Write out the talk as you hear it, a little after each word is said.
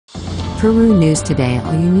Peru News Today.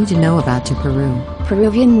 All you need to know about Peru.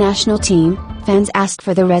 Peruvian National Team, fans asked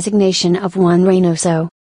for the resignation of Juan Reynoso.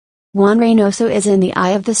 Juan Reynoso is in the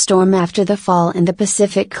eye of the storm after the fall in the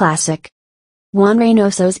Pacific Classic. Juan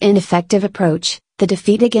Reynoso's ineffective approach, the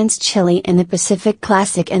defeat against Chile in the Pacific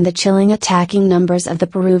Classic and the chilling attacking numbers of the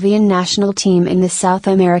Peruvian national team in the South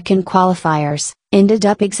American Qualifiers, ended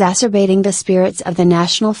up exacerbating the spirits of the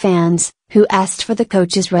national fans, who asked for the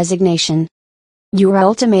coach's resignation. "Your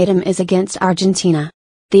ultimatum is against Argentina.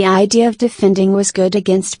 The idea of defending was good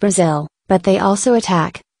against Brazil, but they also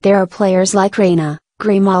attack. There are players like Reina,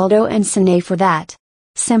 Grimaldo and Sané for that.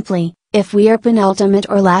 Simply, if we are penultimate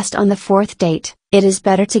or last on the fourth date, it is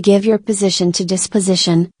better to give your position to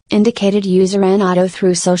disposition," indicated user Renato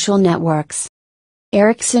through social networks.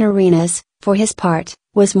 Erickson Arenas, for his part,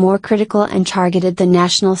 was more critical and targeted the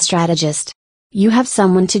national strategist. "You have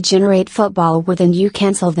someone to generate football with and you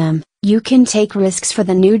cancel them. You can take risks for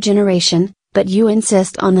the new generation, but you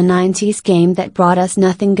insist on the 90s game that brought us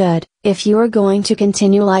nothing good. If you are going to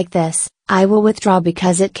continue like this, I will withdraw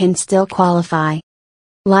because it can still qualify."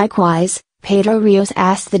 Likewise, Pedro Rios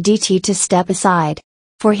asked the DT to step aside.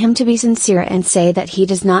 For him to be sincere and say that he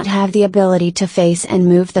does not have the ability to face and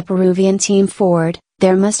move the Peruvian team forward,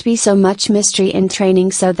 there must be so much mystery in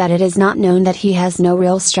training so that it is not known that he has no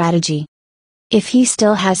real strategy. If he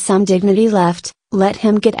still has some dignity left, let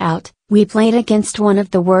him get out. "We played against one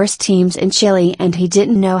of the worst teams in Chile and he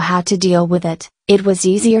didn't know how to deal with it. It was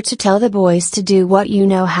easier to tell the boys to do what you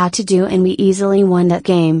know how to do and we easily won that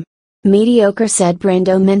game." Mediocre, said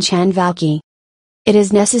Brendo Menchanvalki. It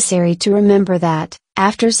is necessary to remember that,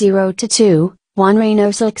 after 0-2, Juan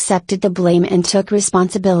Reynoso accepted the blame and took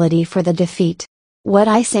responsibility for the defeat. "What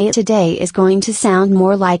I say today is going to sound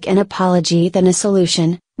more like an apology than a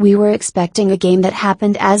solution. We were expecting a game that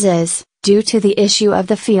happened as is, due to the issue of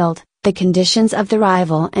the field, the conditions of the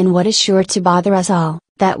rival and what is sure to bother us all,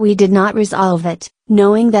 that we did not resolve it,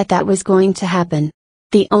 knowing that that was going to happen.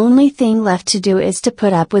 The only thing left to do is to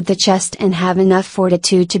put up with the chest and have enough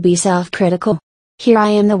fortitude to be self-critical. Here I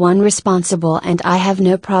am the one responsible and I have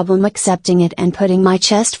no problem accepting it and putting my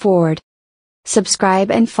chest forward." Subscribe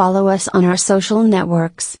and follow us on our social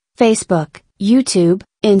networks, Facebook, YouTube,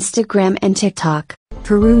 Instagram and TikTok.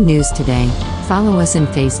 Peru News Today. Follow us on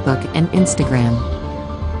Facebook and Instagram.